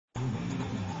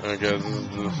Okay, this is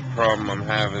the problem I'm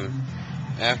having.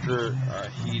 After I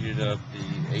heated up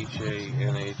the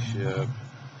HA chip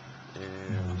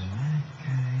and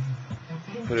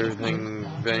put everything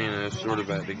sort of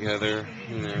back together,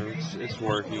 it's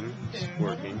working. It's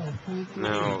working.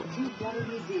 Now,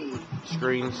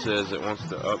 screen says it wants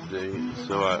to update,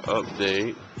 so I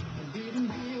update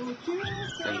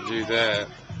and do that,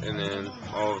 and then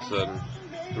all of a sudden,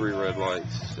 3 red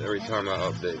lights every time I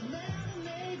update.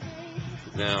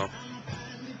 Now,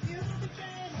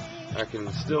 I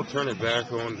can still turn it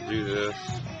back on to do this.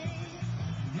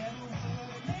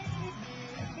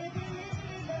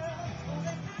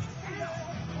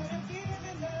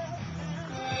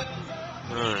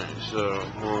 Alright, so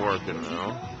we're working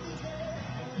now.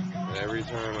 Every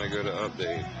time I go to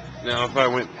update. Now, if I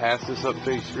went past this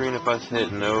update screen, if I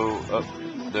hit no,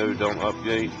 don't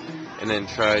update, and then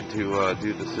tried to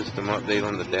do the system update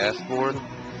on the dashboard,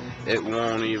 it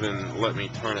won't even let me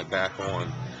turn it back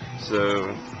on.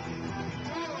 So,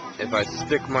 if I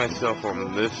stick myself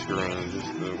on this screen,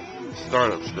 just the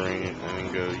startup screen, and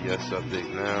then go yes,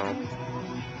 update now,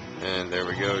 and there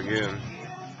we go again.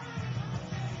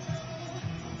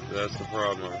 So that's the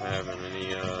problem I'm having.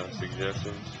 Any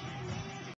suggestions?